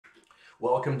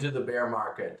Welcome to the bear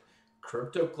market.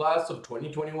 Crypto class of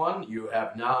 2021, you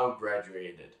have now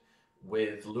graduated.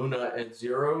 With Luna at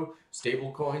zero,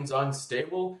 stablecoins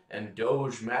unstable, and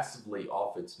Doge massively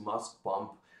off its must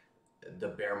bump, the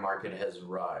bear market has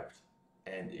arrived,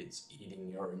 and it's eating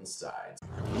your insides.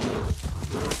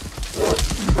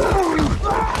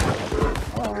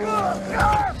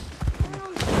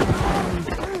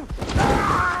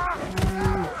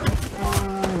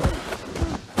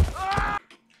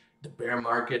 The bear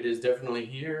market is definitely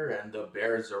here, and the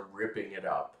bears are ripping it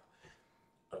up.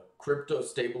 A crypto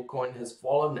stablecoin has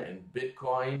fallen, and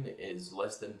Bitcoin is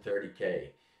less than 30K.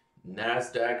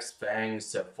 Nasdaq's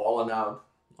fangs have fallen out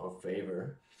of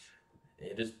favor.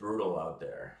 It is brutal out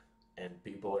there, and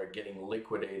people are getting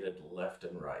liquidated left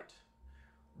and right.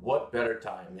 What better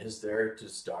time is there to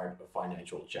start a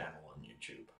financial channel on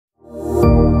YouTube?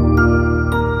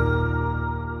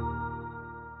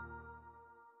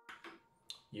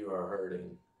 You are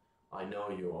hurting. I know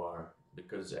you are,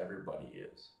 because everybody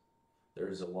is. There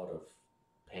is a lot of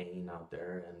pain out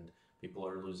there, and people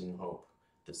are losing hope.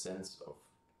 The sense of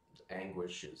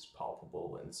anguish is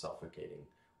palpable and suffocating,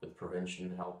 with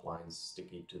prevention helplines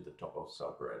sticky to the top of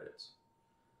subreddits.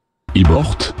 Il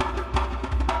porte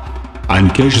ein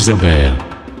cache sévère.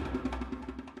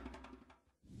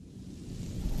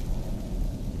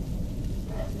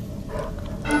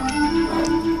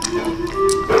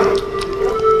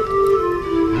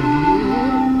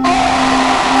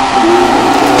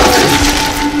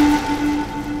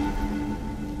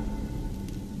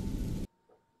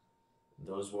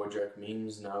 Those Wojak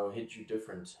memes now hit you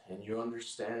different, and you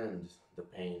understand the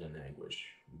pain and anguish,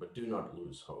 but do not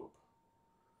lose hope.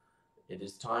 It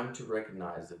is time to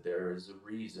recognize that there is a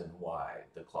reason why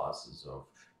the classes of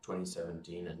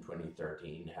 2017 and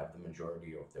 2013 have the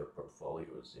majority of their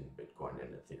portfolios in Bitcoin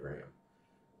and Ethereum.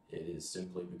 It is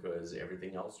simply because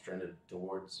everything else trended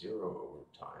towards zero over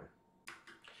time.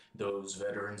 Those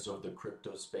veterans of the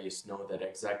crypto space know that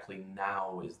exactly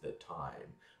now is the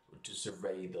time to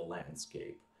survey the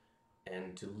landscape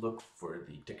and to look for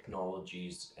the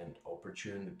technologies and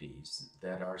opportunities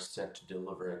that are set to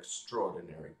deliver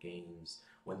extraordinary gains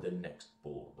when the next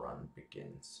bull run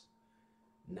begins.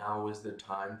 Now is the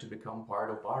time to become part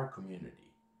of our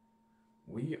community.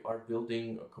 We are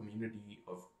building a community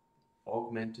of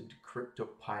augmented crypto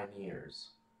pioneers.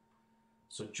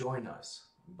 So join us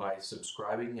by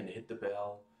subscribing and hit the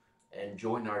bell, and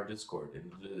join our Discord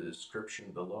in the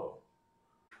description below.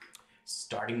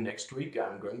 Starting next week,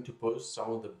 I'm going to post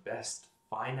some of the best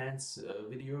finance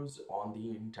videos on the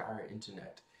entire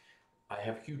internet. I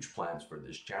have huge plans for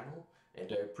this channel,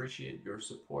 and I appreciate your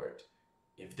support.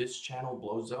 If this channel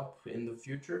blows up in the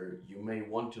future, you may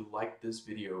want to like this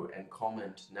video and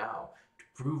comment now to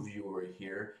prove you were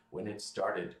here when it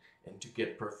started and to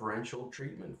get preferential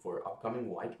treatment for upcoming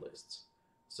whitelists.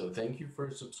 So thank you for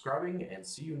subscribing, and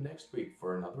see you next week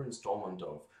for another installment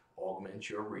of Augment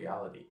Your Reality.